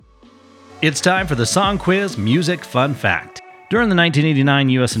It's time for the Song Quiz Music Fun Fact. During the 1989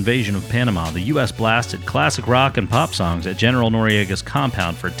 U.S. invasion of Panama, the U.S. blasted classic rock and pop songs at General Noriega's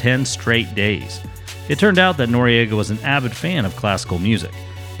compound for 10 straight days. It turned out that Noriega was an avid fan of classical music,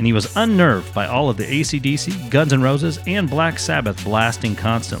 and he was unnerved by all of the AC/DC, Guns N' Roses, and Black Sabbath blasting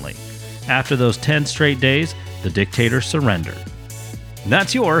constantly. After those 10 straight days, the dictator surrendered.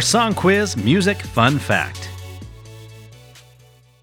 That's your Song Quiz Music Fun Fact.